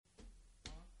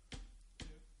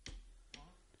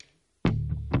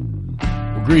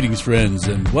Greetings, friends,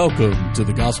 and welcome to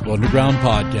the Gospel Underground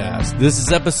Podcast. This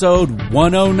is episode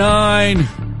 109,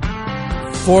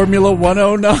 Formula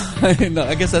 109.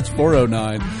 I guess that's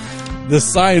 409. The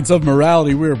Science of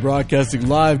Morality. We are broadcasting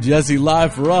live, Jesse,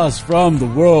 live for us from the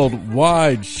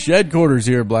worldwide headquarters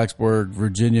here in Blacksburg,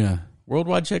 Virginia.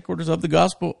 Worldwide headquarters of the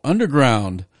Gospel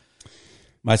Underground.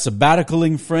 My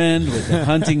sabbaticaling friend with the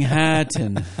hunting hat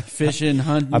and fishing,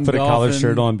 hunting, I put a golfing. collar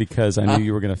shirt on because I knew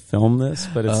you were going to film this,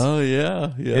 but it's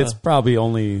it's probably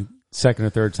only second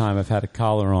or third time I've had a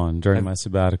collar on during my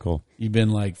sabbatical. You've been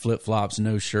like flip-flops,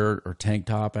 no shirt or tank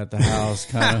top at the house,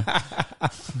 kind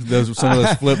of. Some of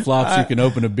those flip-flops you can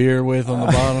open a beer with on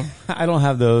the bottom. I don't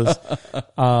have those,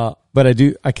 but I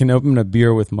do. I can open a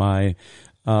beer with my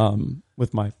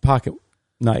pocket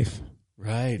knife.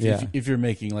 Right. Yeah. If you're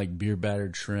making like beer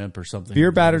battered shrimp or something.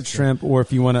 Beer battered shrimp, or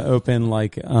if you want to open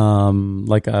like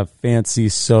a fancy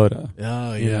soda.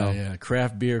 Oh, yeah, yeah.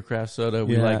 Craft beer, craft soda.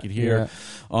 We like it here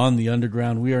on the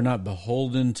Underground. We are not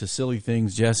beholden to silly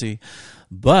things, Jesse,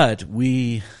 but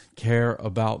we care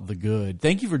about the good.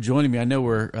 Thank you for joining me. I know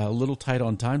we're a little tight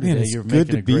on time today. Man, it's You're good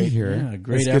making to a be great, here. Yeah,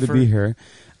 great it's effort. good to be here.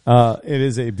 It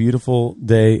is a beautiful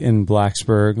day in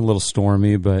Blacksburg. A little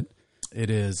stormy, but it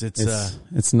is.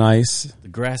 It's nice. The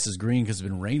grass is green because it's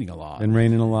been raining a lot.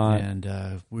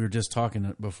 And we were just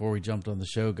talking before we jumped on the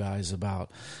show, guys, about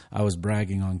I was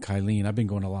bragging on Kylene. I've been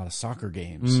going to a lot of soccer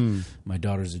games. My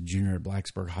daughter's a junior at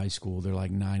Blacksburg High School. They're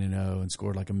like 9-0 and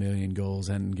scored like 1 million goals.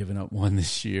 Hadn't given up one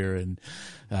this year. And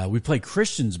we play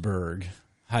Christiansburg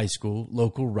High School,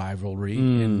 local rivalry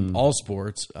in all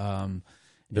sports.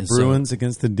 The Bruins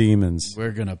against the Demons.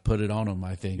 We're going to put it on them,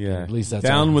 I think. Yeah. At least that's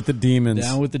down with the Demons.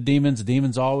 Down with the Demons.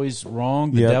 Demons always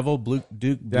wrong. The devil, Duke,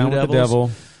 down Blue with the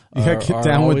devil. You got to get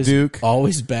down with Duke.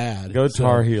 Always bad. Go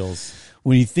Tar Heels.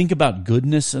 When you think about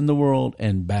goodness in the world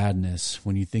and badness,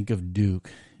 when you think of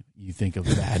Duke, you think of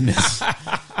badness.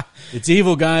 It's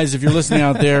evil, guys. If you're listening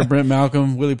out there, Brent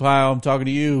Malcolm, Willie Pyle, I'm talking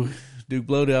to you. Duke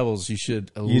Blow Devils, you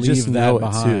should leave just know that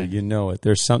it behind. too. You know it.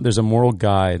 There's a moral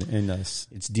guide in us.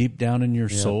 It's deep down in your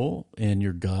soul and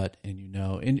your gut, and you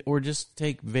know, or just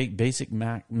take basic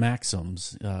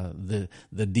maxims. The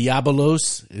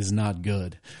Diabolos is not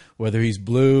good, whether he's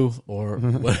blue or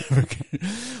whatever.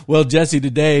 Well, Jesse,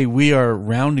 today we are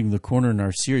rounding the corner in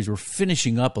our series. We're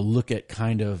finishing up a look at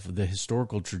kind of the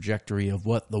historical trajectory of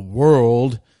what the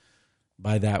world.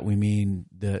 By that we mean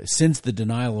since the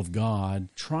denial of God,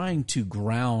 trying to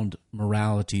ground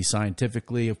morality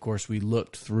scientifically. Of course, we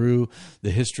looked through the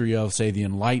history of, say, the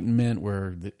Enlightenment,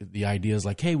 where the idea is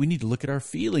like, hey, we need to look at our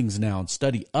feelings now and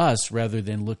study us rather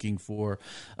than looking for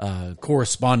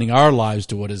corresponding our lives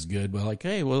to what is good. Well, like,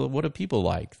 hey, well, what do people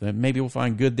like? Maybe we'll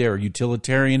find good there.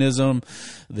 Utilitarianism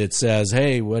that says,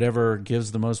 hey, whatever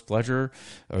gives the most pleasure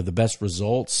or the best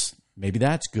results, maybe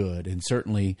that's good. And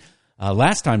certainly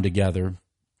last time together,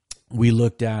 we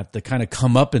looked at the kind of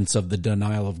comeuppance of the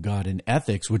denial of God in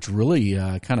ethics, which really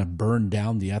kind of burned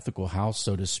down the ethical house,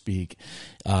 so to speak,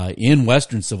 in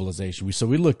Western civilization. So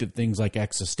we looked at things like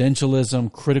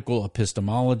existentialism, critical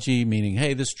epistemology, meaning,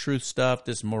 hey, this truth stuff,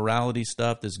 this morality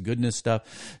stuff, this goodness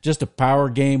stuff, just a power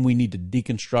game. We need to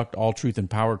deconstruct all truth and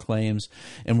power claims.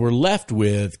 And we're left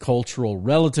with cultural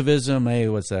relativism. Hey,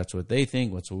 that's what they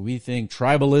think, what's what we think.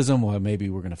 Tribalism, well, maybe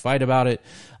we're going to fight about it.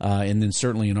 And then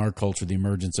certainly in our culture, the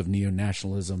emergence of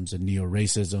neo-nationalisms and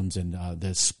neo-racisms and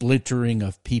the splintering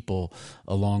of people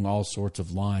along all sorts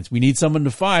of lines. We need someone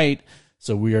to fight,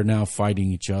 so we are now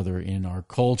fighting each other in our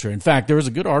culture. In fact, there was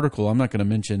a good article. I'm not going to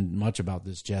mention much about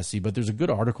this, Jesse, but there's a good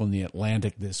article in The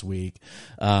Atlantic this week.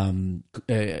 I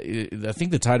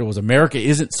think the title was America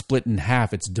Isn't Split in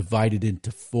Half, It's Divided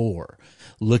into Four,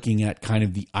 looking at kind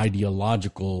of the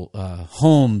ideological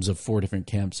homes of four different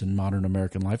camps in modern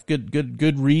American life.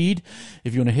 Good read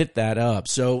if you want to hit that up.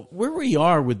 So where we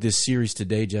are with this series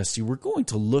today, Jesse, we're going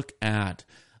to look at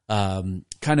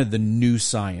kind of the new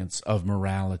science of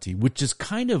morality, which is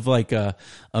kind of like a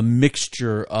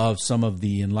mixture of some of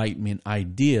the Enlightenment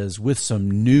ideas with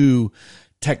some new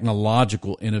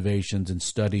technological innovations in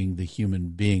studying the human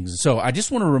beings. So I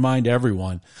just want to remind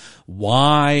everyone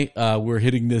why we're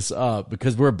hitting this up,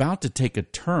 because we're about to take a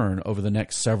turn over the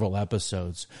next several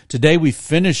episodes. Today we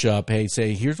finish up,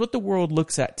 here's what the world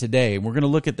looks at today. And we're going to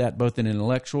look at that both in an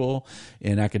intellectual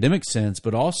and academic sense,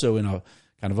 but also in a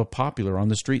kind of a popular on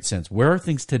the street sense. Where are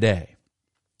things today?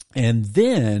 And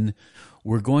then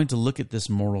we're going to look at this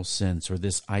moral sense, or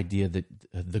this idea that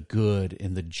the good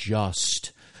and the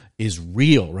just is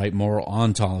real, right? Moral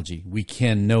ontology. We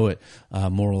can know it,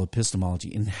 moral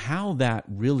epistemology, and how that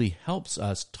really helps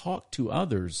us talk to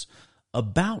others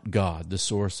about God, the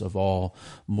source of all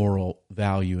moral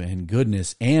value and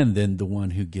goodness, and then the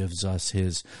one who gives us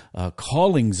his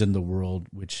callings in the world,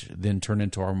 which then turn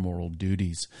into our moral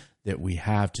duties that we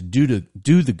have to do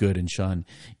the good and shun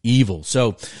evil.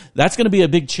 So that's going to be a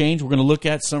big change. We're going to look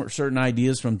at some certain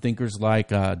ideas from thinkers like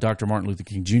Dr. Martin Luther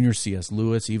King Jr., C.S.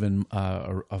 Lewis, even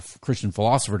a Christian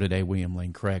philosopher today, William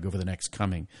Lane Craig, over the next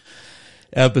coming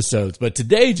episodes. But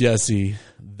today, Jesse,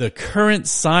 the current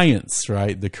science,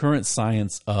 right? The current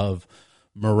science of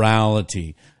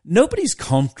morality. Nobody's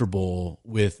comfortable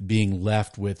with being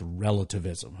left with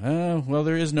relativism. Well,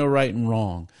 there is no right and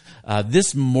wrong.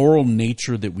 This moral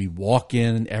nature that we walk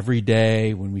in every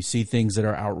day when we see things that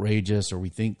are outrageous or we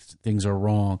think things are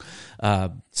wrong,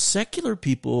 secular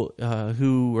people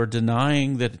who are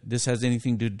denying that this has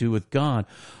anything to do with God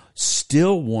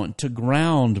still want to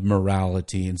ground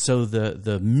morality. And so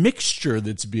the mixture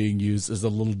that's being used is a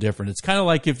little different. It's kind of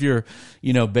like if you're,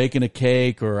 baking a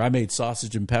cake, or I made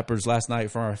sausage and peppers last night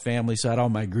for our family. So I had all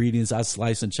my ingredients. I was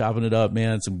slicing, chopping it up,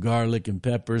 man, some garlic and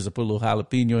peppers. I put a little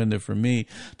jalapeno in there for me,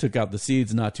 took out the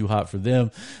seeds, not too hot for them.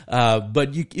 But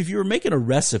if you were making a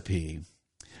recipe,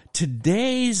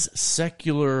 today's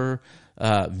secular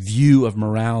view of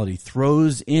morality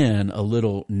throws in a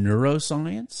little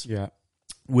neuroscience. Yeah.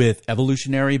 With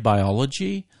evolutionary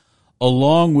biology,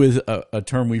 along with a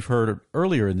term we've heard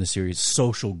earlier in the series,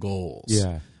 social goals,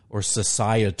 or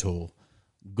societal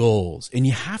goals, and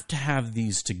you have to have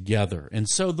these together. And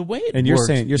so the way it works,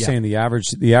 you're saying the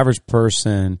average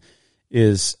person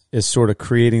is sort of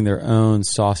creating their own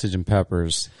sausage and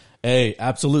peppers. Hey,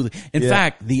 absolutely. In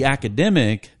fact, the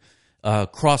academic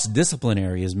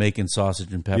cross-disciplinary is making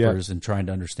sausage and peppers and trying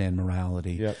to understand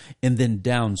morality. And then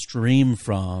downstream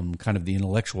from kind of the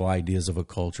intellectual ideas of a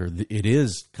culture, it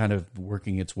is kind of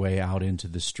working its way out into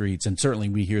the streets. And certainly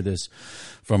we hear this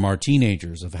from our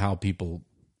teenagers of how people,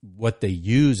 what they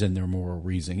use in their moral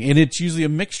reasoning. And it's usually a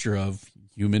mixture of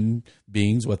human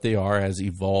beings, what they are as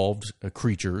evolved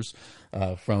creatures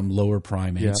from lower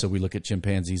primates. So we look at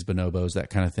chimpanzees, bonobos, that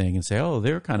kind of thing, and say, oh,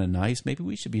 they're kind of nice. Maybe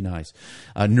we should be nice.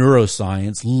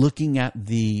 Neuroscience, looking at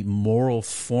the moral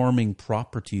forming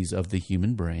properties of the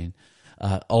human brain,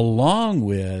 along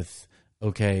with,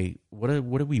 okay, what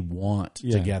do we want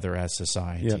together as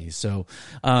society? So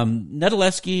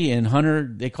Nedolevsky and Hunter,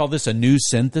 they call this a new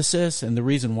synthesis, and the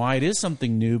reason why it is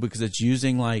something new because it's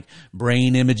using like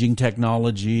brain imaging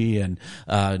technology and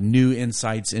new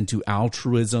insights into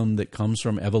altruism that comes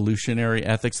from evolutionary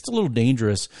ethics. It's a little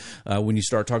dangerous when you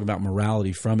start talking about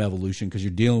morality from evolution because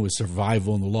you're dealing with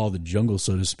survival and the law of the jungle,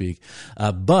 so to speak.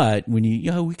 But when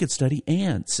we could study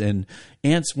ants, and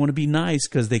ants want to be nice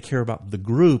because they care about the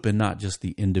group and not just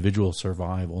the individual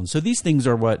survival. And so these things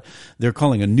are what they're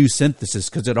calling a new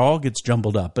synthesis because it all gets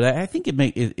jumbled up. But I think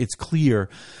it's clear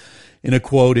in a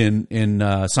quote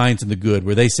in Science and the Good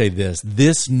where they say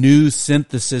this new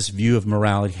synthesis view of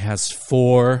morality has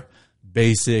 4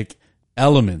 basic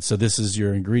elements. So this is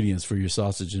your ingredients for your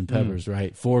sausage and peppers,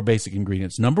 right? 4 basic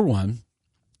ingredients. Number 1,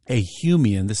 a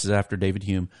Humean, this is after David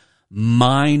Hume,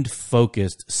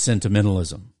 mind-focused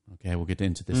sentimentalism. Okay, we'll get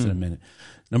into this in a minute.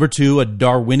 Number 2, a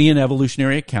Darwinian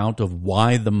evolutionary account of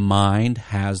why the mind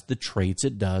has the traits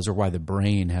it does, or why the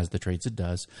brain has the traits it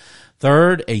does.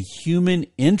 3rd, a human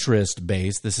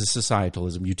interest-based, this is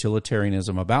societalism,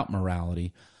 utilitarianism about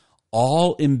morality,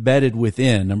 all embedded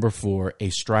within, number 4, a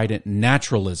strident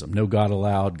naturalism. No God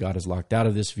allowed, God is locked out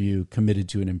of this view, committed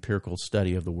to an empirical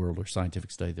study of the world or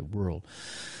scientific study of the world.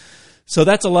 So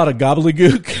that's a lot of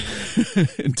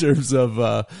gobbledygook in terms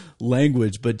of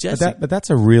language. But Jesse, but that's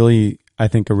a really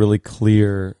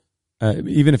clear,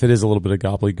 even if it is a little bit of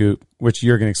gobbledygook, which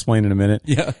you're going to explain in a minute.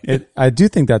 Yeah, I do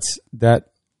think that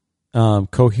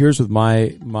coheres with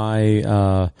my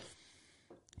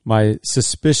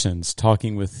suspicions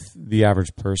talking with the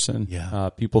average person.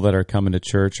 People that are coming to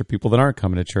church or people that aren't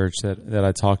coming to church that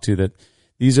I talk to, that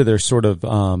these are their sort of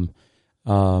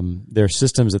their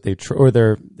systems that they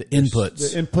the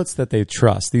inputs that they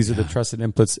trust. These are the trusted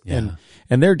inputs, and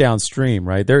they're downstream,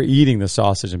 right? They're eating the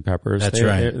sausage and peppers.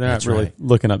 They're not really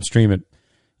looking upstream at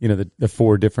the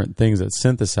 4 different things that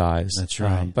synthesize. That's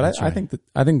right. But I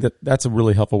think that's a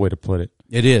really helpful way to put it.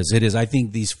 It is. I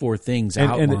think these 4 things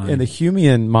outline. And the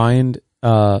Humean mind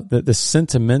the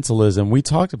sentimentalism. We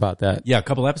talked about that. Yeah, a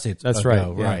couple episodes That's ago.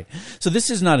 right, yeah. Right. So this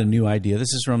is not a new idea.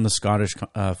 This is from the Scottish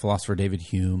philosopher David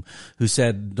Hume, who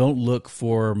said, don't look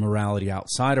for morality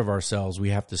outside of ourselves. We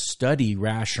have to study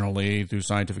rationally through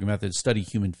scientific methods, study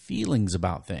human feelings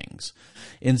about things.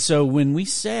 And so when we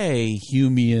say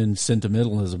Humean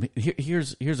sentimentalism,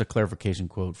 here's a clarification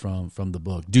quote from the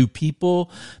book. Do people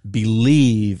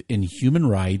believe in human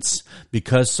rights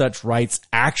because such rights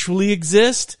actually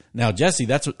exist? Now, Jesse,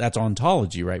 that's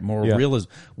ontology, right? Moral realism.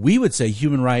 We would say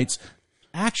human rights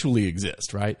actually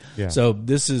exist, right? Yeah. So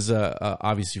this is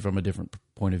obviously from a different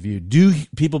point of view. Do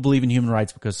people believe in human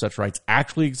rights because such rights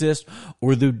actually exist,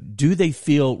 or do they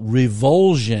feel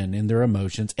revulsion in their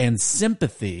emotions and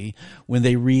sympathy when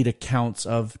they read accounts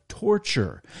of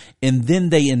torture? And then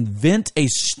they invent a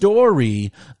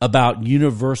story about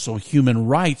universal human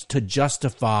rights to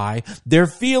justify their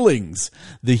feelings.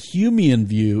 The Humean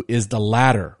view is the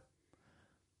latter.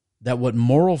 That what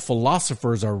moral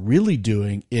philosophers are really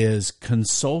doing is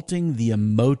consulting the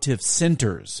emotive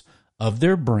centers of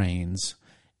their brains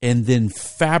and then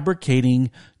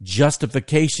fabricating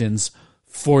justifications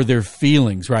for their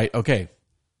feelings, right? Okay,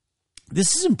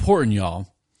 this is important,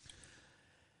 y'all.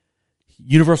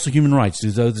 Universal human rights, do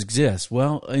those exist?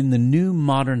 Well, in the new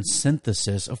modern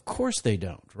synthesis, of course they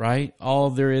don't, right?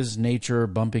 All there is nature,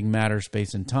 bumping matter,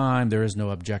 space and time. There is no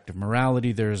objective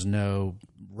morality. There is no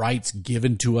rights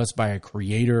given to us by a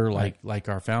creator, like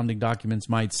our founding documents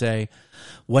might say.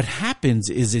 What happens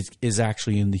is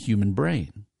actually in the human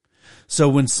brain. So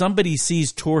when somebody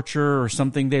sees torture or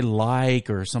something they like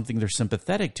or something they're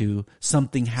sympathetic to,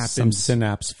 something happens. Some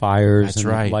synapse fires. That's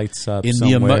right. It lights up in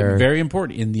somewhere. Very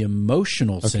important. In the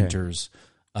emotional centers,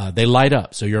 they light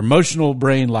up. So your emotional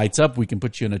brain lights up. We can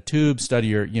put you in a tube, study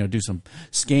your, do some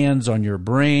scans on your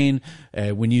brain.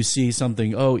 When you see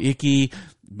something, icky,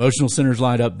 emotional centers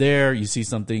light up there. You see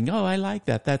something, I like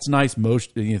that. That's nice.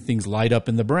 Most things light up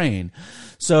in the brain.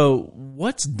 So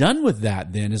what's done with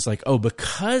that then is like,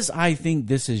 because I think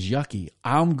this is yucky,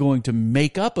 I'm going to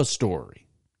make up a story.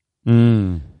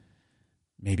 Maybe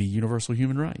universal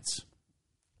human rights.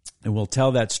 And we'll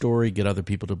tell that story, get other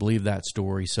people to believe that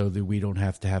story so that we don't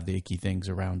have to have the icky things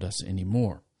around us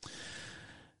anymore.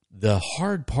 The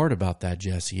hard part about that,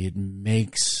 Jesse, it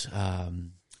makes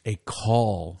a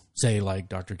call, say like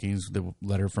Dr. King's the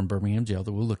letter from Birmingham jail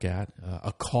that we'll look at,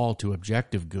 a call to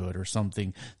objective good or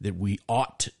something that we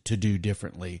ought to do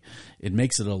differently. It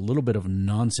makes it a little bit of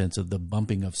nonsense of the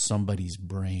bumping of somebody's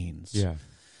brains. Yeah.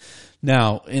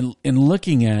 Now, in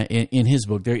looking at in his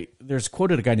book, there's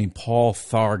quoted a guy named Paul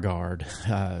Thargard,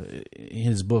 in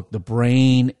his book, The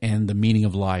Brain and the Meaning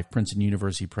of Life, Princeton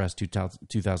University Press,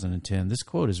 2010. This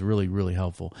quote is really, really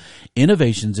helpful.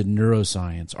 Innovations in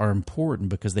neuroscience are important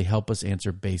because they help us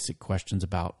answer basic questions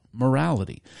about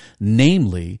morality,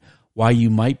 namely, why you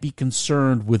might be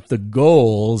concerned with the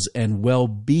goals and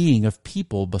well-being of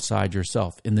people beside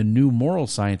yourself. In the new moral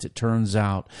science, it turns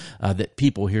out that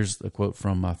people, here's the quote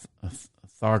from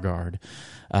Thargard,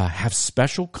 have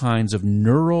special kinds of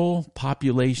neural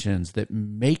populations that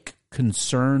make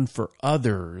concern for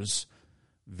others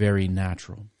very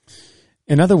natural.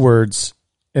 In other words,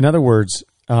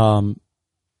 they're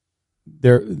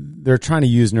trying to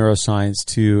use neuroscience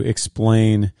to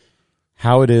explain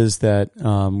how it is that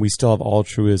we still have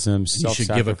altruism,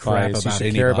 self-sacrifice, you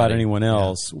should care about anyone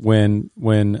else, when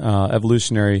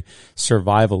evolutionary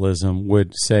survivalism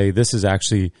would say this is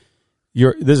actually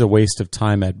this is a waste of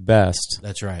time at best.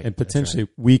 That's right. And potentially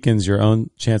weakens your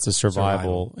own chance of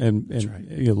survival. And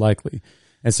likely.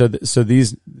 And so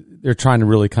these, they're trying to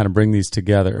really kind of bring these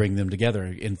together. Bring them together.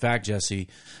 In fact, Jesse,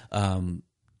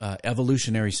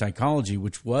 evolutionary psychology,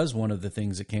 which was one of the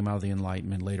things that came out of the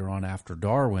Enlightenment later on after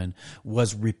Darwin,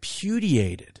 was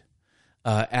repudiated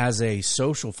as a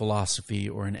social philosophy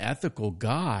or an ethical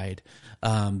guide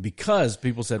because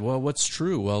people said, well, what's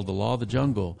true? Well, the law of the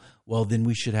jungle. Well, then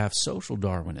we should have social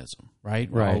Darwinism,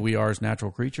 right? Right. All we are as natural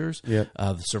creatures,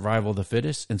 the survival of the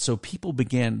fittest. And so people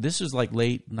began, this is like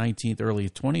late 19th, early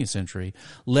 20th century,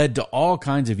 led to all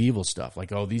kinds of evil stuff.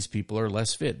 Like, these people are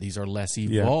less fit. These are less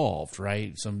evolved,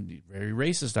 right? Some very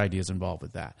racist ideas involved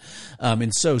with that.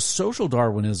 And so social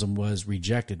Darwinism was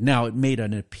rejected. Now, it made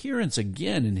an appearance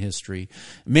again in history,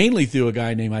 mainly through a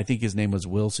guy named, I think his name was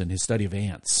Wilson, his study of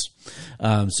ants.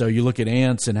 So you look at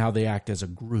ants and how they act as a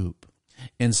group.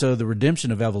 And so the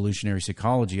redemption of evolutionary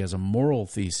psychology as a moral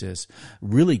thesis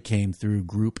really came through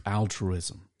group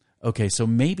altruism. Okay, so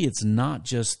maybe it's not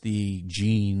just the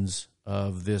genes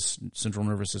of this central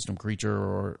nervous system creature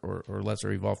or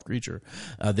lesser evolved creature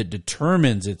that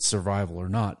determines its survival or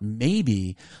not.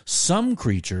 Maybe some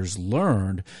creatures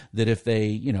learned that if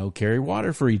they, carry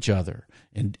water for each other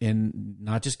and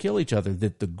not just kill each other,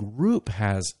 that the group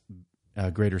has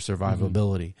greater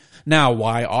survivability. Now,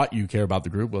 why ought you care about the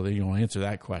group? Well, you don't answer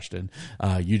that question.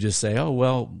 You just say, oh,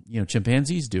 well,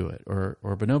 chimpanzees do it or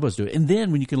bonobos do it. And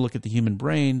then when you can look at the human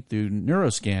brain through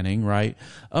neuroscanning, right?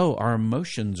 Oh, our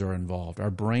emotions are involved. Our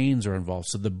brains are involved.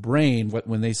 So the brain,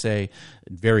 when they say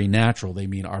very natural, they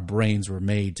mean our brains were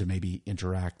made to maybe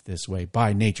interact this way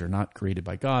by nature, not created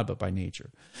by God, but by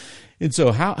nature. And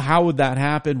so how would that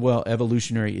happen? Well,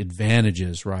 evolutionary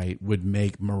advantages, right, would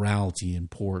make morality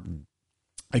important.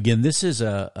 Again, this is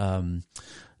a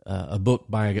book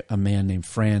by a man named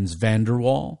Frans van der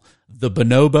Waal, The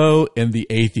Bonobo and the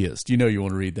Atheist. You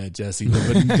want to read that, Jesse.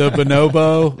 The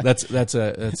bonobo, that's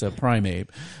a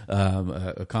primate,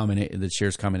 that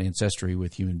shares common ancestry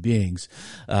with human beings.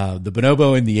 The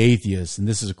Bonobo and the Atheist, and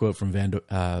this is a quote from Van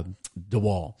der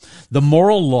Waal. The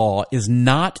moral law is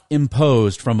not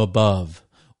imposed from above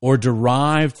or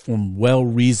derived from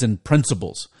well-reasoned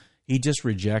principles. He just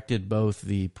rejected both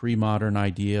the pre-modern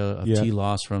idea of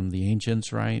telos from the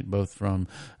ancients, right? Both from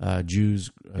Jews,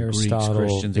 Greeks,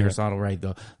 Christians, Aristotle, right?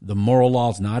 The moral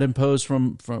law is not imposed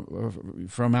from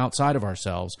outside of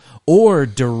ourselves or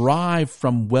derived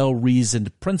from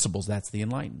well-reasoned principles. That's the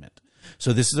Enlightenment.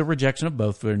 So this is a rejection of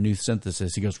both for a new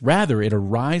synthesis. He goes, rather, it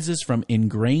arises from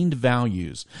ingrained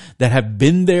values that have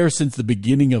been there since the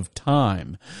beginning of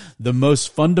time. The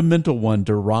most fundamental one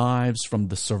derives from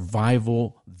the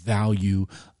survival value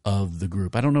of the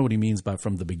group. I don't know what he means by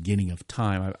from the beginning of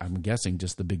time. I'm guessing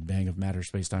just the Big Bang of matter,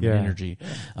 space, time, and energy,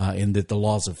 and that the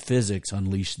laws of physics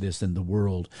unleash this in the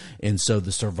world. And so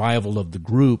the survival of the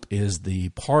group is the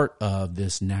part of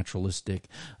this naturalistic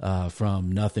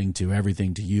from nothing to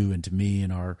everything to you and to me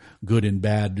and our good and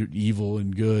bad, evil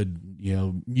and good,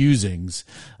 musings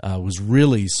was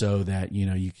really so that,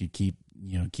 you could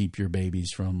keep your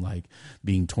babies from like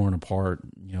being torn apart,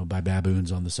 by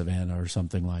baboons on the savannah or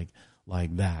something like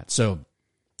that. So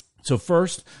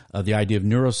first, the idea of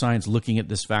neuroscience, looking at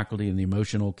this faculty and the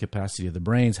emotional capacity of the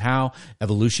brains, how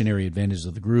evolutionary advantages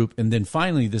of the group, and then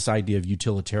finally this idea of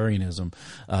utilitarianism,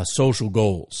 social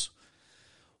goals.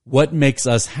 What makes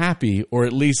us happy, or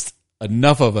at least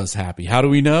enough of us happy? How do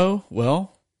we know?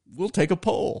 Well, we'll take a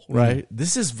poll, right? Mm-hmm.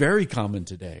 This is very common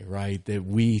today, right? That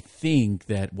we think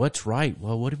that what's right?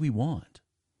 Well, what do we want?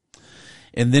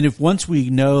 And then once we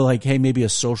know, like, hey, maybe a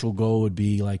social goal would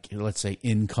be like, let's say,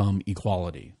 income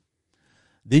equality.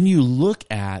 Then you look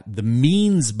at the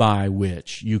means by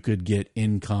which you could get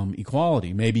income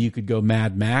equality. Maybe you could go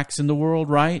Mad Max in the world,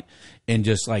 right? And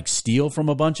just like steal from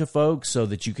a bunch of folks so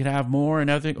that you could have more.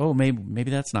 And I think, oh,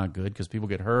 maybe that's not good because people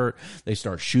get hurt. They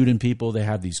start shooting people. They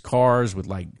have these cars with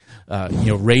like,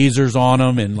 razors on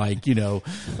them, and like,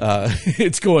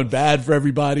 it's going bad for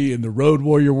everybody in the road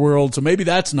warrior world. So maybe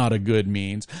that's not a good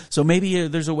means. So maybe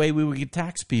there's a way we could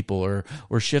tax people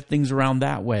or shift things around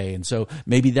that way. And so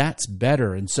maybe that's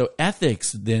better. And so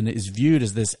ethics then is viewed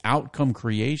as this outcome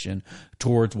creation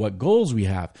towards what goals we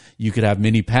have. You could have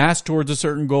many paths towards a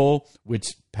certain goal. Which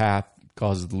path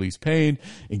causes the least pain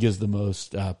and gives the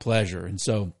most pleasure? And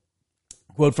so,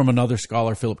 quote from another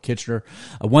scholar, Philip Kitchener,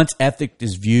 once ethics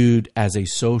is viewed as a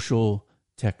social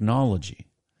technology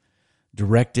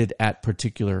directed at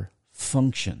particular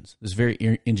functions. This is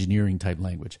very engineering type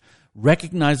language.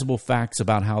 Recognizable facts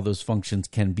about how those functions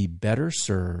can be better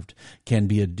served can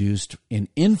be adduced in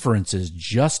inferences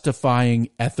justifying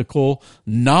ethical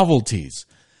novelties.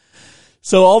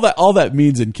 So all that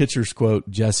means in Kitchener's quote,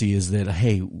 Jesse, is that,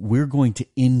 hey, we're going to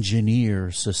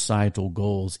engineer societal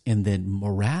goals, and then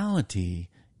morality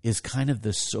is kind of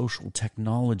the social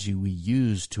technology we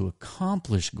use to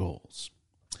accomplish goals.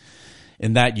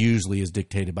 And that usually is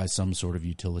dictated by some sort of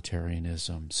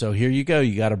utilitarianism. So here you go.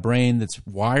 You got a brain that's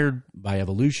wired by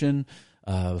evolution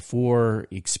for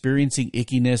experiencing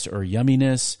ickiness or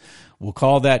yumminess. We'll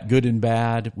call that good and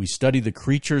bad. We study the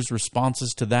creature's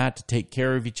responses to that to take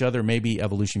care of each other. Maybe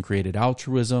evolution created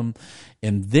altruism.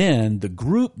 And then the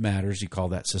group matters. You call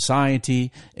that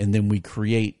society. And then we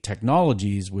create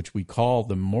technologies, which we call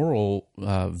the moral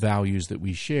values that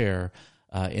we share.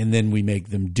 And then we make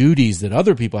them duties that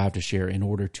other people have to share in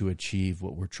order to achieve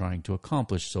what we're trying to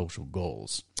accomplish, social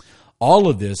goals. All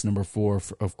of this, number 4,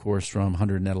 of course, from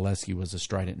Hunter and Nedeleski, was a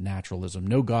strident naturalism.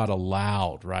 No God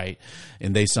allowed, right?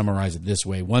 And they summarize it this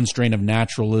way. One strain of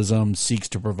naturalism seeks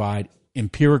to provide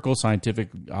empirical scientific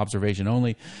observation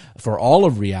only for all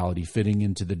of reality fitting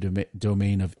into the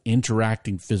domain of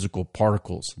interacting physical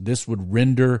particles. This would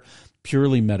render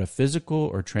purely metaphysical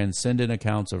or transcendent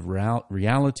accounts of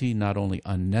reality, not only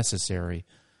unnecessary,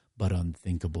 but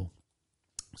unthinkable.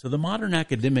 So the modern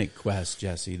academic quest,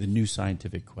 Jesse, the new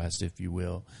scientific quest, if you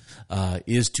will,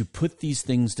 is to put these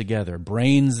things together.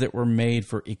 Brains that were made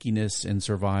for ickiness and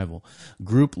survival.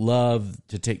 Group love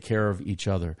to take care of each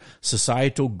other.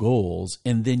 Societal goals.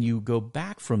 And then you go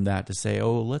back from that to say,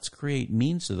 oh, let's create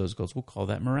means to those goals. We'll call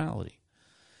that morality.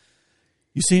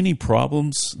 You see any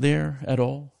problems there at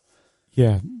all?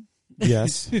 Yeah.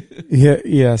 Yes.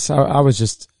 Yes. I was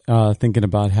just thinking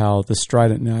about how the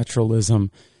strident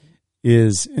naturalism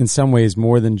is in some ways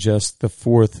more than just the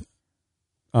fourth,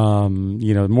 more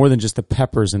than just the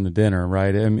peppers in the dinner,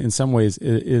 right? I mean, in some ways,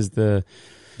 it is the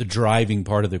driving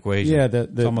part of the equation. Yeah,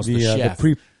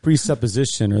 the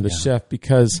presupposition or the chef,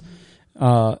 because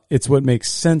it's what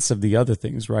makes sense of the other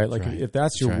things, right? Like if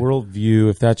that's your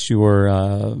worldview, if that's your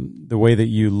the way that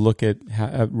you look at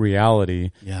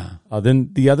reality, then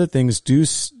the other things do.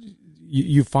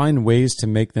 You find ways to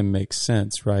make them make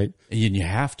sense, right? And you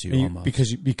have to almost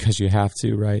because you have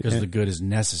to, right? Because the good is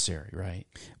necessary, right?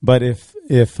 But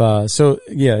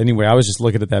anyway, I was just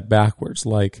looking at that backwards.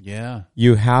 Like,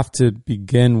 you have to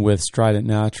begin with strident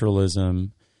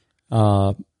naturalism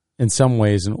in some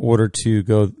ways in order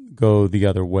to go the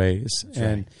other ways,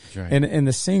 and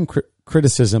the same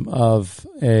criticism of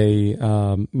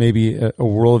maybe a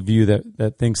worldview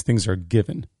that thinks things are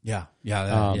given.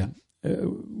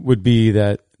 Would be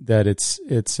that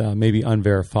it's maybe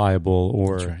unverifiable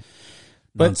or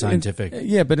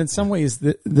non-scientific. But in some ways,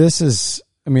 this is.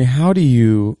 I mean, how do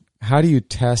you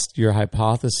test your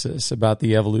hypothesis about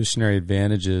the evolutionary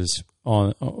advantages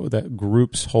that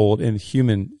groups hold in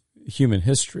human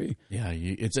history? Yeah,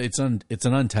 it's an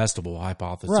untestable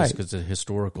hypothesis because it's a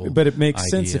historical. But it makes idea.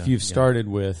 Sense if you've started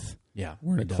with.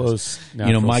 We're in a close.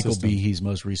 Michael system. Behe's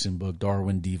most recent book,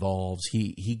 Darwin Devolves.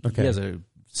 He has a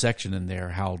section in there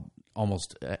how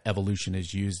almost evolution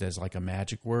is used as like a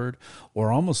magic word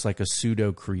or almost like a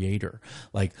pseudo creator.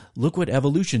 Like, look what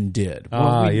evolution did.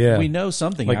 We know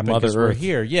something like happened Mother because Earth. we're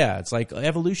here. Yeah, it's like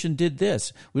evolution did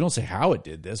this. We don't say how it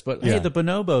did this, but hey, the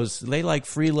bonobos, they like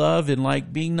free love and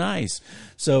like being nice.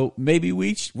 So maybe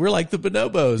we're like the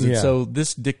bonobos, and so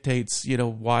this dictates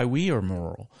why we are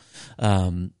moral.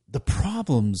 The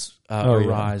problems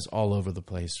arise all over the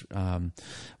place.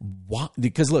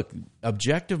 Because look,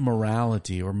 objective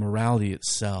morality or morality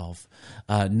itself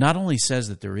not only says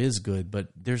that there is good, but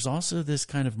there's also this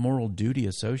kind of moral duty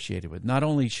associated with. Not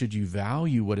only should you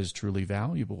value what is truly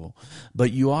valuable,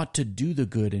 but you ought to do the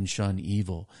good and shun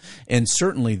evil. And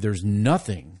certainly there's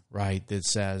nothing that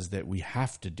says that we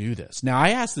have to do this. Now,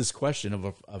 I asked this question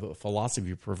of a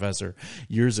philosophy professor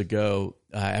years ago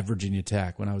at Virginia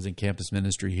Tech when I was in campus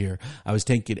ministry here. I was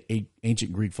taking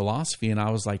ancient Greek philosophy, and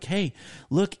I was like, hey,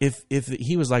 look, if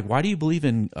he was like, why do you believe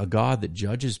in a God that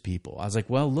judges people? I was like,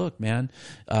 well, look, man,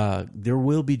 there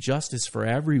will be justice for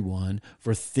everyone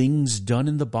for things done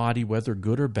in the body, whether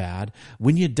good or bad,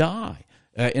 when you die.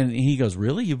 And he goes,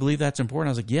 really? You believe that's important?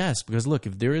 I was like, yes, because look,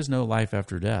 if there is no life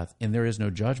after death and there is no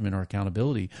judgment or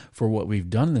accountability for what we've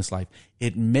done in this life,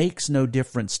 it makes no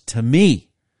difference to me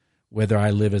whether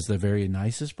I live as the very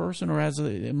nicest person or as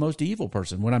the most evil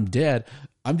person. When I'm dead,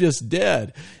 I'm just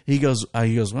dead. He goes,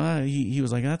 well, he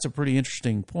was like, that's a pretty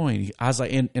interesting point. I was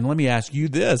like, and let me ask you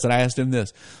this. And I asked him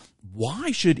this. Why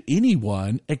should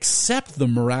anyone accept the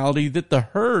morality that the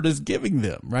herd is giving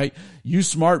them, right? You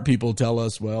smart people tell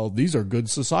us, well, these are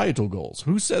good societal goals.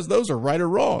 Who says those are right or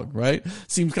wrong, right?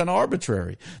 Seems kind of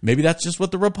arbitrary. Maybe that's just what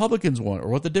the Republicans want or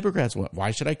what the Democrats want. Why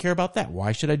should I care about that?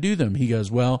 Why should I do them? He goes,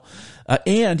 well,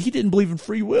 and he didn't believe in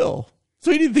free will.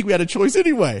 So he didn't think we had a choice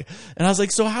anyway. And I was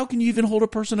like, so how can you even hold a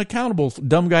person accountable?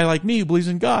 Dumb guy like me who believes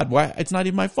in God. Why? It's not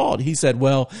even my fault. He said,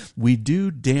 well, we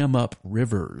do dam up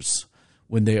rivers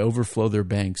when they overflow their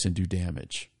banks and do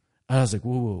damage. I was like,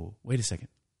 whoa, wait a second.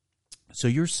 So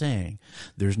you're saying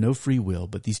there's no free will,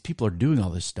 but these people are doing all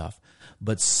this stuff.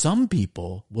 But some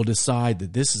people will decide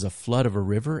that this is a flood of a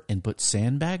river and put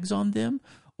sandbags on them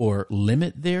or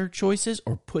limit their choices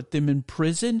or put them in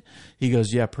prison? He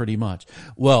goes, yeah, pretty much.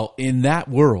 Well, in that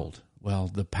world,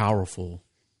 the powerful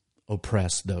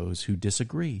oppress those who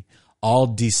disagree. All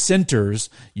dissenters,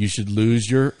 you should lose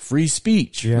your free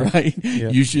speech, right? Yeah.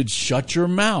 You should shut your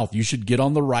mouth. You should get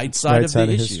on the right side of the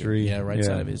issue. History. Yeah,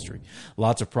 side of history.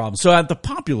 Lots of problems. So at the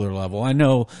popular level, I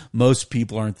know most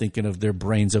people aren't thinking of their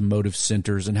brains emotive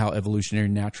centers and how evolutionary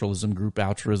naturalism, group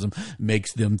altruism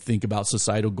makes them think about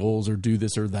societal goals or do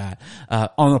this or that.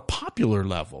 On a popular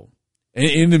level,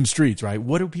 in them streets, right?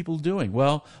 What are people doing?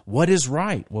 Well, what is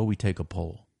right? Well, we take a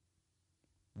poll.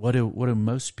 What do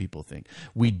most people think?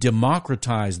 We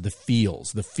democratize the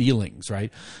feelings,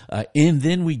 right? And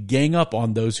then we gang up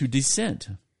on those who dissent.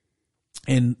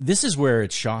 And this is where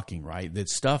it's shocking, right? That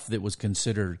stuff that was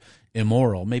considered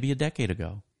immoral maybe a decade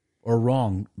ago or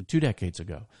wrong 2 decades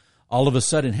ago, all of a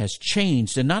sudden has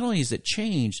changed. And not only has it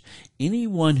changed,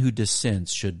 anyone who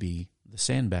dissents the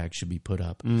sandbag should be put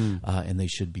up, and they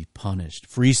should be punished.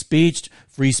 Free speech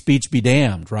be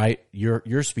damned, right?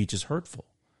 Your speech is hurtful.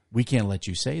 We can't let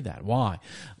you say that. Why?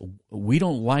 We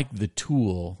don't like the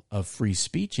tool of free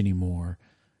speech anymore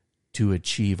to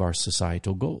achieve our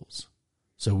societal goals.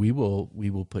 So we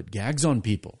will put gags on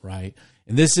people, right?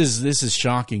 And this is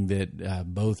shocking that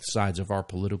both sides of our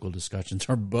political discussions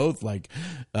are both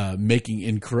making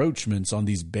encroachments on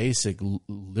these basic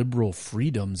liberal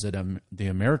freedoms that the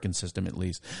American system, at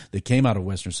least, that came out of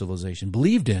Western civilization,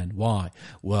 believed in. Why?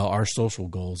 Well, our social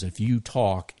goals. If you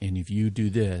talk and if you do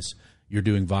this, you're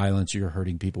doing violence, you're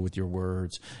hurting people with your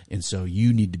words, and so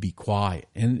you need to be quiet.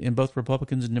 And both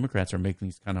Republicans and Democrats are making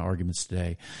these kind of arguments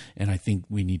today, and I think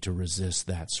we need to resist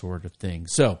that sort of thing.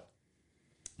 So,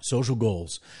 social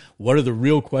goals. What are the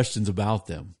real questions about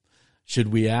them?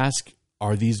 Should we ask,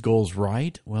 are these goals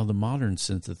right? Well, the modern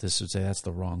synthetists would say that's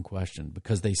the wrong question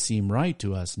because they seem right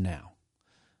to us now.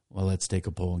 Well, let's take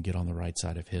a poll and get on the right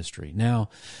side of history. Now,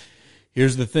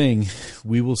 here's the thing.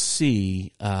 We will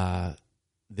see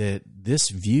that this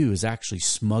view is actually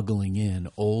smuggling in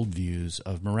old views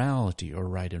of morality or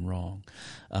right and wrong.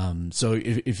 So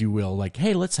if you will,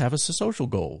 hey, let's have a social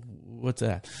goal. What's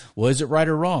that? Well, is it right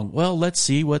or wrong? Well, let's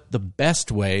see what the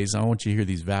best ways. I want you to hear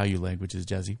these value languages,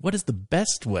 Jesse. What is the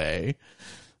best way?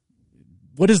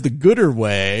 What is the gooder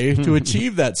way to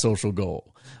achieve that social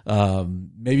goal?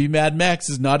 Maybe Mad Max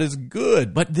is not as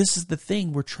good, but this is the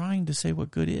thing. We're trying to say what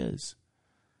good is.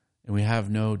 And we have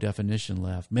no definition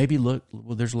left. Maybe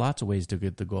there's lots of ways to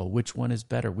get the goal. Which one is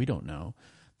better? We don't know.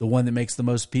 The one that makes the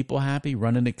most people happy,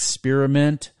 run an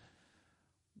experiment.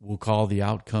 We'll call the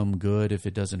outcome good if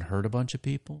it doesn't hurt a bunch of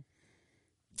people.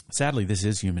 Sadly, this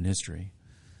is human history.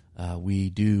 We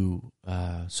do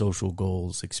social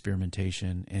goals,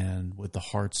 experimentation, and with the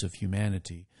hearts of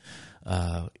humanity.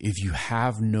 If you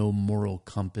have no moral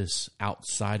compass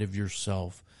outside of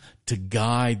yourself to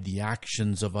guide the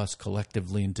actions of us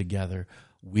collectively and together,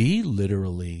 we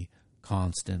literally,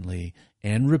 constantly,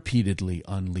 and repeatedly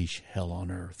unleash hell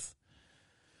on earth.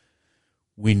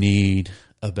 We need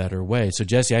a better way. So,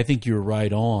 Jesse, I think you're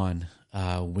right on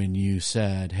when you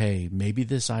said, hey, maybe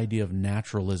this idea of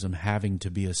naturalism having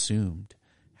to be assumed,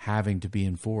 having to be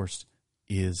enforced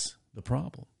is the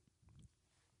problem.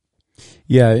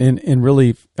 Yeah, and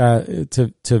really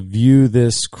to view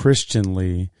this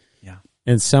Christianly,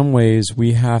 in some ways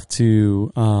we have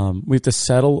to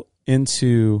settle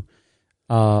into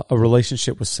a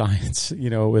relationship with science,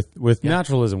 with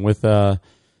naturalism, with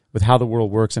how the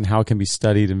world works and how it can be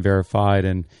studied and verified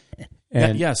and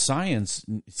science,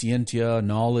 scientia,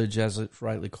 knowledge, as it's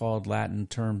rightly called, Latin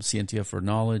term, scientia for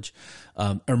knowledge,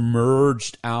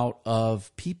 emerged out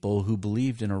of people who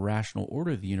believed in a rational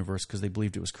order of the universe because they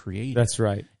believed it was created. That's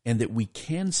right. And that we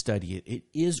can study it. It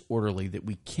is orderly, that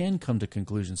we can come to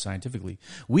conclusions scientifically.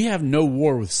 We have no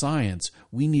war with science.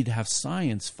 We need to have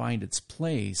science find its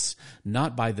place,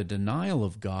 not by the denial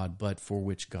of God, but for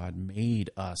which God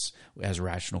made us as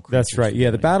rational creatures. That's right.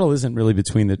 Yeah, the battle isn't really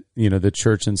between the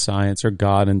church and science or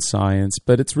God and science,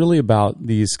 but it's really about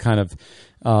these kind of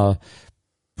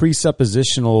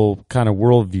presuppositional kind of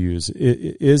worldviews.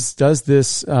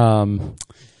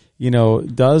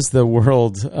 Does the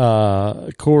world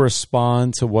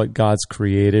correspond to what God's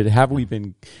created?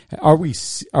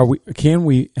 Can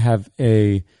we have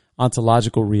a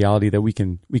ontological reality that we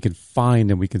can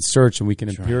find and we can search and we can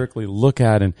empirically look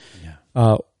at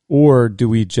or do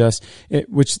we just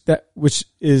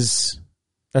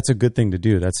that's a good thing to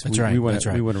do. That's right.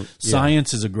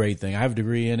 Science is a great thing. I have a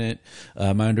degree in it.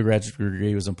 My undergraduate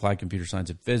degree was in applied computer science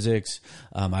and physics.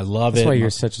 I love it. That's why you're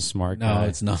such a smart guy. No,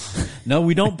 it's not. No,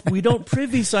 we don't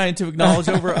privy scientific knowledge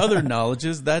over other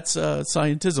knowledges. That's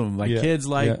scientism. My kids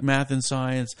like math and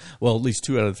science. Well, at least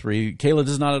 2 out of 3. Kayla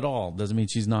does not at all. Doesn't mean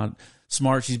she's not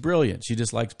smart. She's brilliant. She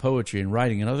just likes poetry and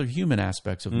writing and other human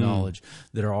aspects of knowledge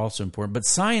that are also important. But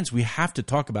science we have to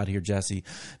talk about here, Jesse,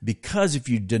 because if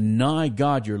you deny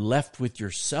God, you're left with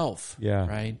yourself. Yeah.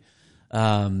 Right?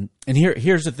 And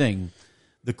here's the thing.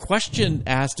 The question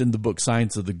asked in the book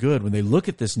Science of the Good, when they look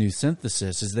at this new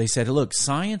synthesis, is they said, look,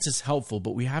 science is helpful,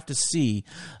 but we have to see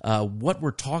what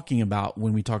we're talking about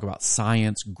when we talk about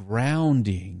science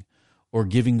grounding or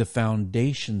giving the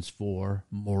foundations for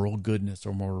moral goodness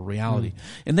or moral reality.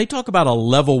 And they talk about a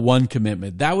level 1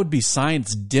 commitment. That would be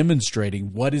science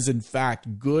demonstrating what is in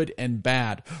fact good and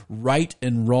bad, right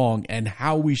and wrong, and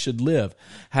how we should live.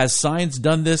 Has science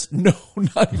done this? No,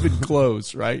 not even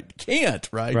close, right? Can't,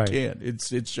 right? Can't.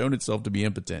 It's shown itself to be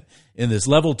impotent. In this,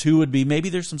 level 2 would be maybe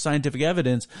there's some scientific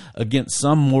evidence against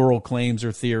some moral claims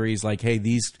or theories like, hey,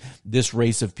 this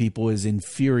race of people is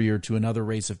inferior to another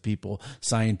race of people.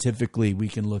 Scientifically, we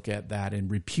can look at that and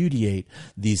repudiate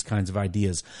these kinds of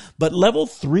ideas. But level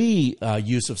 3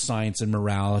 use of science and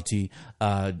morality,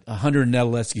 Hunter and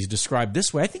Nedoletsky is described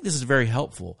this way. I think this is very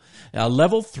helpful.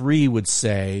 Level 3 would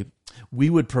say, we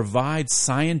would provide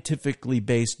scientifically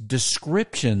based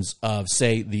descriptions of,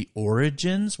 say, the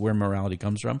origins, where morality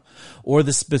comes from, or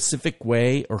the specific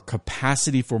way or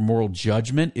capacity for moral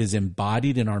judgment is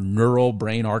embodied in our neural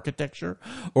brain architecture,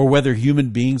 or whether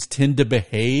human beings tend to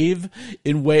behave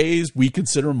in ways we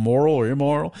consider moral or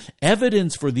immoral.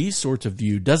 Evidence for these sorts of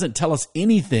view doesn't tell us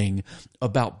anything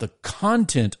about the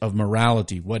content of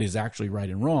morality, what is actually right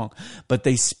and wrong, but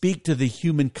they speak to the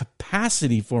human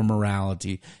capacity for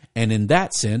morality, and in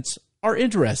that sense, are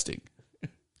interesting.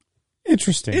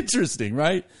 Interesting,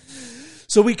 right?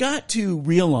 So we got to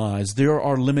realize there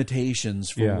are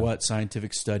limitations for what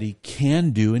scientific study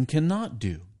can do and cannot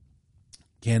do.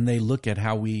 Can they look at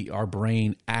how our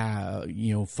brain,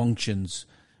 functions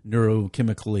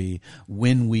neurochemically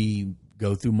when we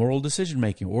go through moral decision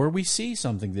making, or we see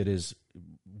something that is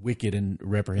wicked and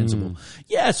reprehensible?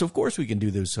 Yes, of course we can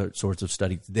do those sorts of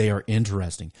studies. They are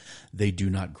interesting. They do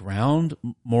not ground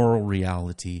moral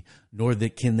reality, nor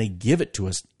can they give it to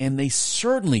us. And they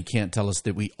certainly can't tell us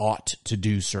that we ought to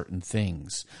do certain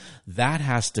things. That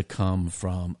has to come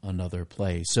from another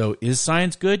place. So is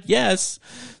science good? Yes.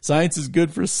 Science is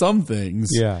good for some things.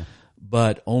 Yeah.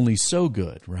 But only so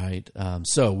good, right?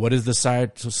 So what is the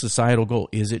societal goal?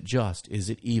 Is it just? Is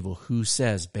it evil? Who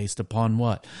says? Based upon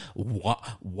what?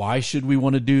 Why should we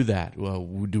want to do that? Well,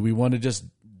 do we want to just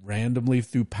randomly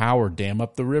through power dam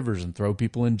up the rivers and throw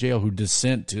people in jail who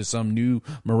dissent to some new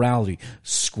morality,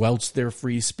 squelch their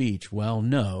free speech? Well,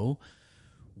 no.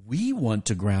 We want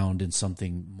to ground in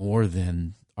something more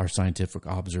than our scientific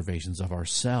observations of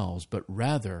ourselves, but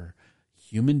rather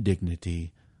human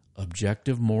dignity,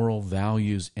 objective moral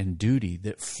values and duty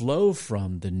that flow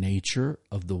from the nature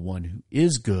of the one who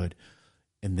is good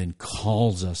and then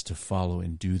calls us to follow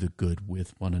and do the good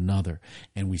with one another.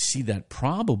 And we see that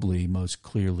probably most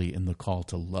clearly in the call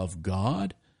to love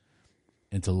God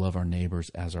and to love our neighbors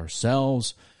as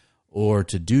ourselves, or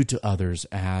to do to others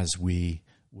as we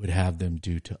would have them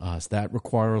do to us. That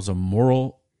requires a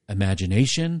moral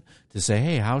imagination to say,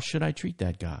 hey, how should I treat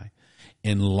that guy?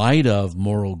 In light of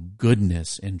moral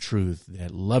goodness and truth,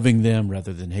 that loving them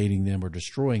rather than hating them or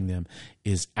destroying them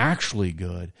is actually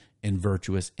good and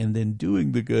virtuous, and then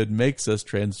doing the good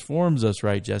transforms us,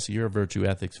 right, Jesse? You're a virtue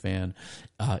ethics fan,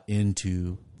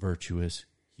 into virtuous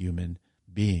human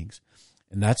beings.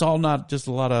 And that's all not just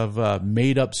a lot of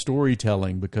made-up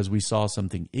storytelling because we saw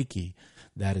something icky.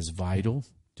 That is vital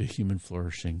to human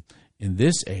flourishing in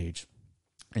this age,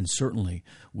 and certainly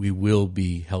we will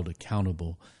be held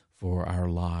accountable for our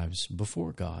lives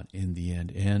before God in the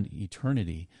end, and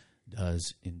eternity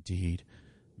does indeed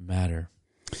matter.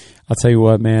 I'll tell you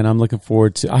what, man, I'm looking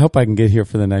forward to, I hope I can get here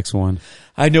for the next one.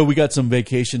 I know we got some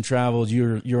vacation travel.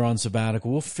 You're on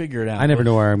sabbatical. We'll figure it out. I never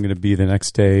know where I'm going to be the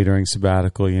next day during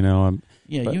sabbatical,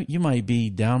 you might be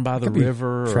down by the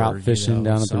river, trout fishing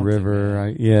down at the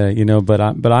river.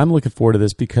 But I'm looking forward to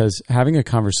this because having a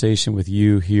conversation with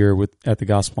you here at the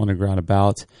Gospel Underground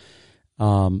about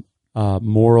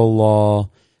moral law,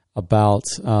 about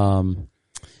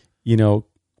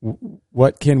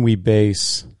what can we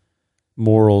base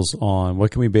morals on?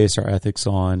 What can we base our ethics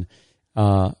on?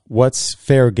 What's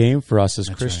fair game for us as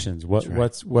Christians?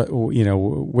 Right.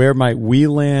 Where might we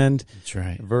land? That's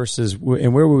right. Versus,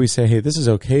 and where would we say, hey, this is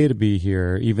okay to be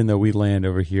here, even though we land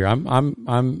over here?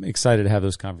 I'm excited to have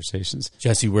those conversations.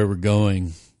 Jesse, where we're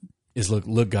going is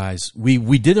look, guys,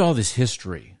 we did all this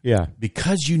history. Yeah.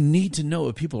 Because you need to know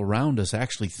what people around us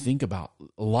actually think about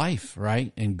life,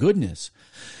 right? And goodness.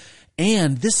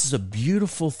 And this is a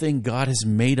beautiful thing. God has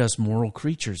made us moral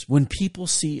creatures. When people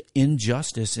see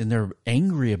injustice and they're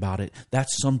angry about it,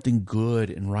 that's something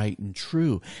good and right and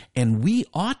true. And we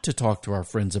ought to talk to our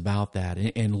friends about that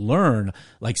and learn,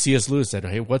 like C.S. Lewis said,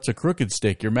 hey, what's a crooked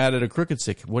stick? You're mad at a crooked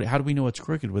stick. How do we know it's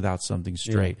crooked without something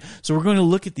straight? Yeah. So we're going to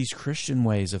look at these Christian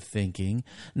ways of thinking,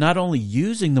 not only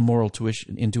using the moral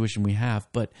intuition we have,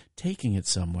 but taking it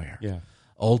somewhere. Yeah.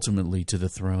 ultimately to the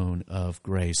throne of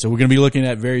grace. So we're going to be looking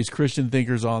at various Christian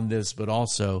thinkers on this, but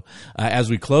also as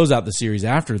we close out the series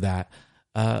after that,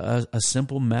 a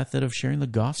simple method of sharing the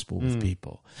gospel with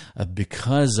people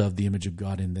because of the image of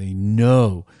God, and they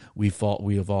know we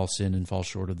have all sinned and fall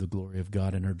short of the glory of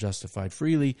God and are justified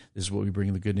freely. This is what we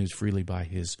bring the good news freely by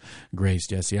His grace,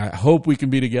 Jesse. I hope we can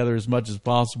be together as much as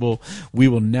possible. We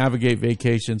will navigate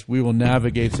vacations. We will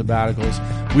navigate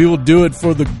sabbaticals. We will do it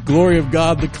for the glory of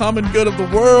God, the common good of the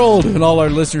world. And all our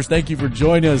listeners, thank you for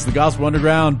joining us. The Gospel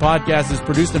Underground podcast is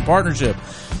produced in partnership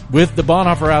with the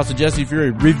Bonhoeffer House and Jesse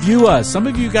Fury. Review us. Some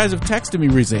of you guys have texted me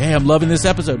recently, hey, I'm loving this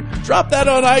episode. Drop that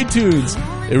on iTunes.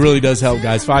 It really does help,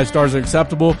 guys. 5 stars are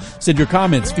acceptable. Send your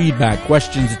comments, feedback,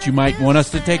 questions that you might want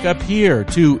us to take up here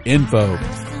to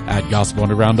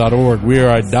info@gospelunderground.org. We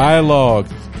are a dialogue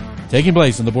taking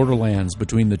place in the borderlands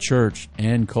between the church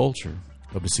and culture.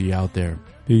 Hope to see you out there.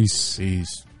 Peace.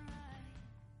 Peace.